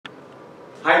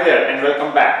Hi there and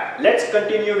welcome back. Let's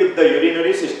continue with the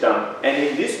urinary system, and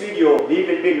in this video we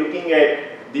will be looking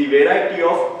at the variety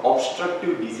of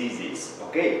obstructive diseases.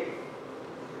 Okay.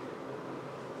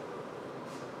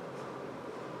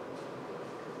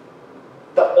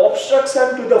 The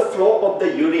obstruction to the flow of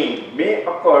the urine may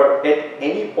occur at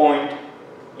any point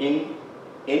in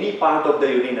any part of the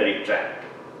urinary tract.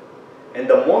 And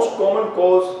the most common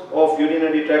cause of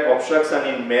urinary tract obstruction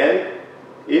in male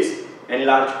is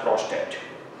enlarged prostate.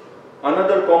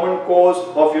 Another common cause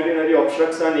of urinary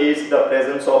obstruction is the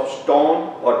presence of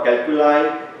stone or calculi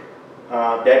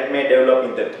that may develop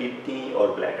in the kidney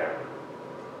or bladder.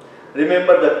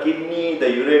 Remember, the kidney, the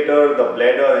ureter, the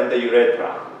bladder and the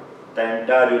urethra, the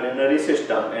entire urinary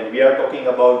system, and we are talking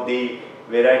about the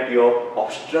variety of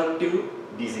obstructive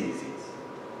diseases.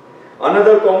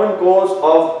 Another common cause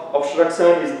of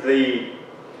obstruction is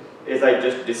as I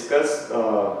just discussed,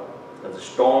 the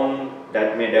stone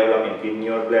that may develop in kidney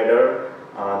or bladder.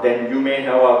 Then you may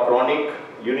have a chronic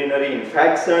urinary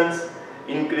infections,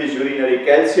 increased urinary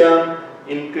calcium,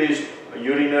 increased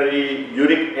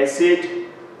uric acid,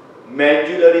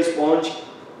 medullary sponge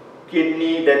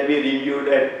kidney that we reviewed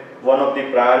at one of the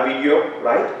prior video,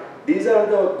 right? These are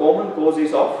the common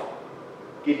causes of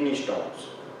kidney stones.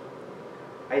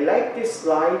 I like this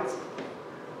slide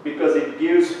because it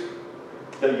gives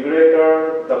the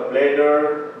ureter, the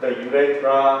bladder, the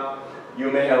urethra. You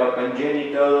may have a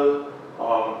congenital,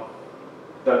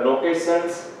 the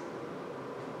locations.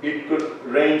 It could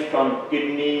range from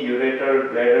kidney,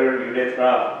 ureter, bladder,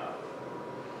 urethra,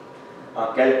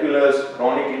 calculus,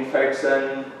 chronic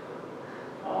infection,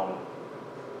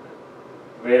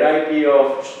 variety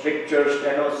of strictures,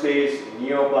 stenosis,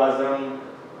 neoplasm,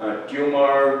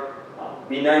 tumor,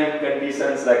 benign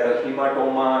conditions like a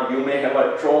hematoma. You may have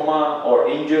a trauma or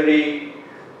injury,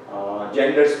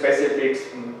 gender specifics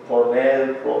for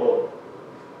male,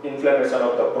 inflammation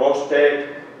of the prostate.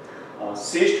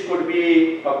 Cyst could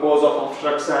be a cause of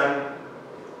obstruction.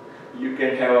 You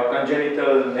can have a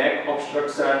congenital neck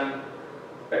obstruction,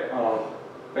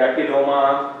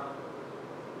 papilloma,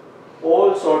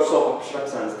 all sorts of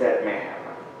obstructions that may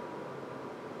happen.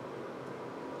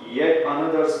 Yet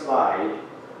another slide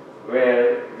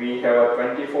where we have a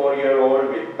 24-year-old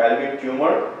with pelvic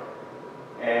tumor,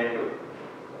 and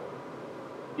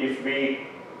if we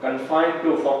confine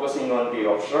to focusing on the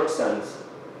obstructions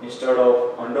instead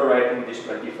of underwriting this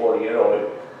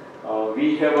 24-year-old,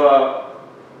 we have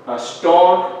a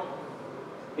stone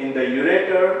in the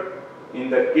ureter, in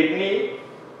the kidney,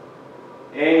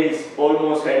 and is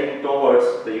almost heading towards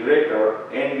the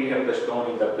ureter, and we have the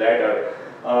stone in the bladder.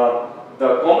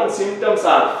 The common symptoms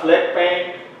are flat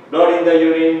pain, blood in the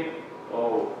urine,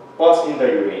 or pus in the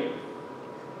urine.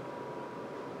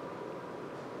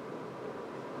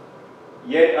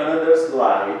 Yet another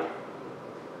slide.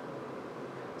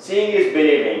 Seeing is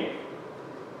believing.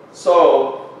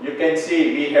 So you can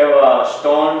see we have a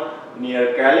stone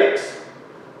near calyx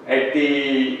at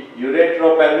the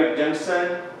uretero-pelvic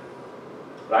junction,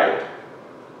 right?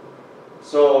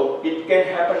 So it can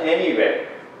happen anywhere.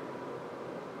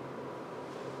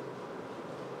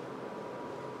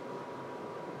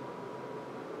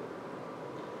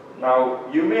 Now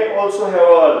you may also have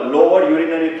a lower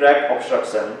urinary tract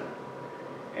obstruction,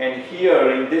 and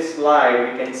here in this slide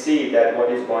we can see that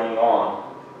what is going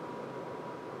on.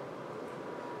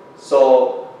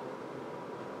 So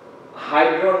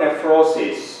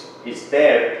hydronephrosis is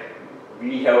there.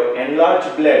 We have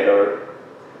enlarged bladder,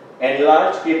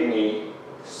 enlarged kidney,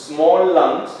 small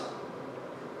lungs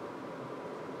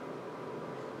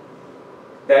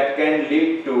that can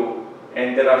lead to,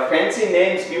 and there are fancy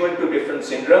names given to different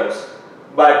syndromes,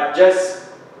 but just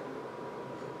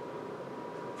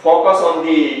focus on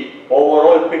the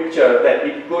overall picture that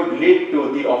it could lead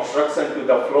to the obstruction to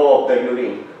the flow of the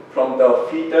urine from the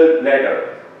fetal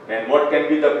bladder. And what can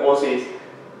be the causes?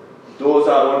 Those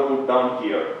are all put down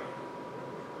here.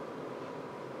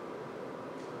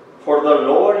 For the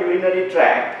lower urinary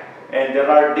tract, and there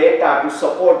are data to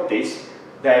support this,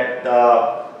 that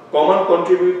the common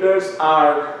contributors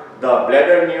are the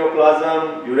bladder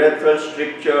neoplasm, urethral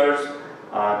strictures,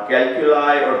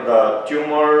 calculi or the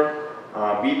tumor,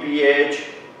 BPH.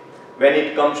 When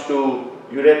it comes to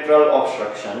urethral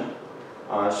obstruction,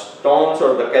 stones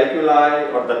or the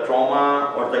calculi or the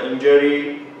trauma or the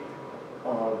injury,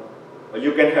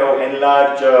 you can have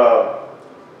enlarged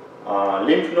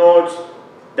lymph nodes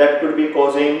that could be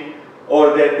causing,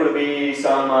 or there could be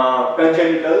some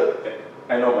congenital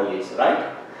anomalies,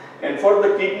 right? And for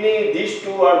the kidney, these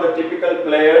two are the typical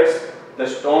players, the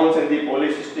stones and the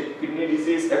polycystic kidney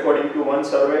disease according to one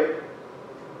survey.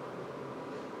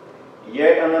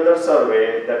 yet another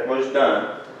survey that was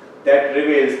done that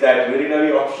reveals that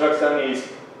urinary obstruction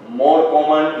is more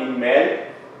common in male.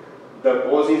 The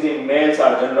causes in males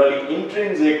are generally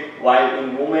intrinsic, while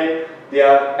in women they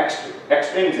are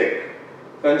extrinsic.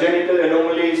 Congenital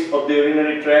anomalies of the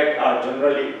urinary tract are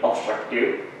generally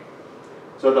obstructive.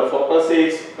 So the focus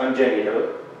is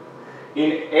congenital.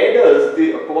 In adults,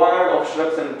 the acquired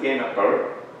obstruction can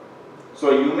occur.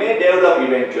 So you may develop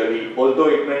eventually, although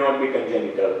it may not be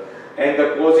congenital. And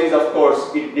the causes, of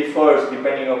course, it differs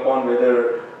depending upon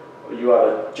whether you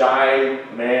are a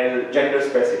child, male, gender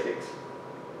specifics.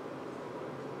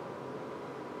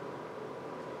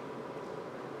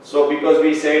 So because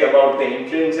we said about the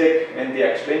intrinsic and the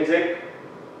extrinsic,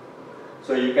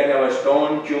 so you can have a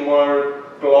stone, tumor,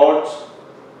 clots,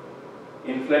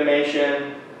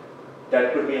 inflammation,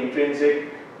 that could be intrinsic.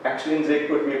 Extrinsic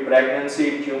could be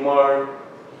pregnancy, tumor,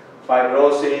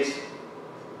 fibrosis,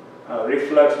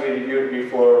 reflux we reviewed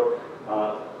before.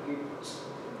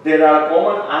 There are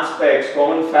common aspects,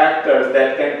 common factors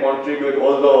that can contribute,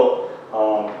 although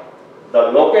the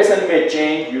location may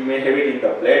change. You may have it in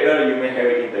the bladder, you may have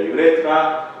it in the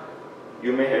urethra,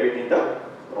 you may have it in the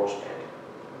prostate.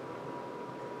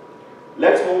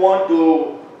 Let's move on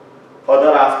to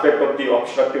other aspect of the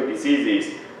obstructive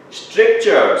diseases.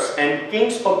 Strictures and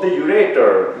kinks of the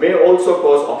ureter may also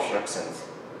cause obstructions.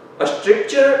 A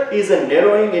stricture is a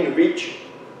narrowing in which,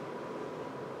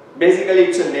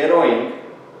 basically it's a narrowing,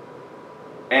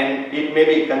 and it may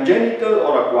be congenital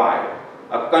or acquired.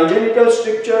 A congenital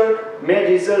stricture may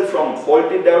result from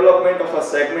faulty development of a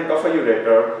segment of a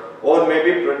ureter, or may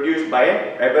be produced by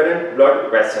an aberrant blood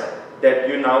vessel that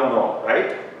you now know,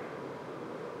 right?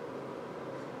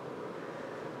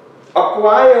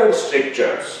 Acquired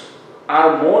strictures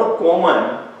are more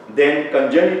common than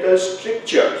congenital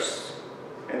strictures,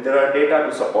 and there are data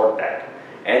to support that.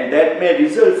 And that may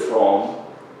result from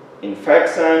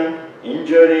infection,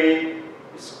 injury,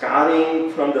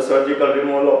 scarring from the surgical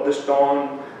removal of the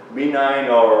stone, benign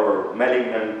or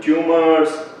malignant tumors.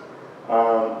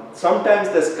 Sometimes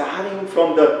the scarring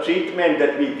from the treatment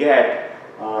that we get,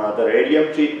 the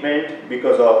radium treatment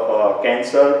because of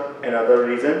cancer and other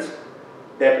reasons,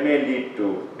 that may lead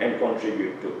to and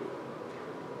contribute to.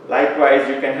 Likewise,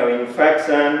 you can have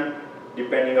infection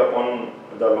depending upon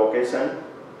the location.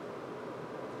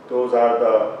 Those are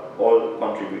the all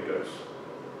contributors.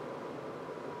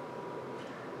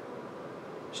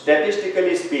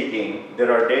 Statistically speaking,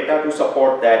 there are data to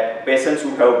support that patients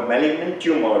who have malignant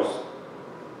tumors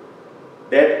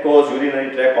that cause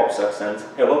urinary tract obstructions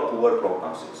have a poor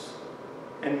prognosis.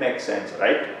 And makes sense,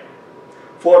 right?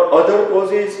 For other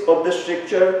causes of the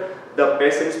stricture, the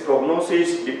patient's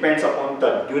prognosis depends upon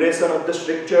the duration of the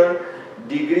stricture,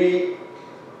 degree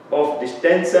of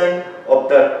distension of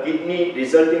the kidney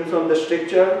resulting from the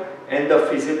stricture, and the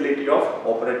feasibility of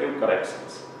operative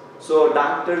corrections. So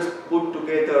doctors put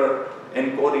together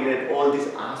and correlate all these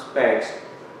aspects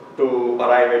to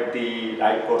arrive at the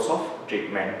right course of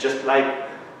treatment, just like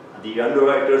the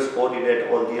underwriters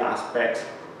correlate all the aspects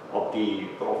of the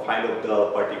profile of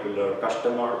the particular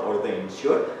customer or the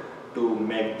insured to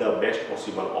make the best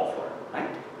possible offer,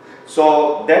 right?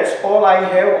 So that's all I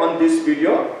have on this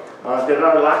video. There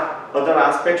are a lot other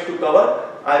aspects to cover.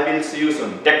 I will see you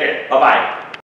soon. Take care. Bye-bye.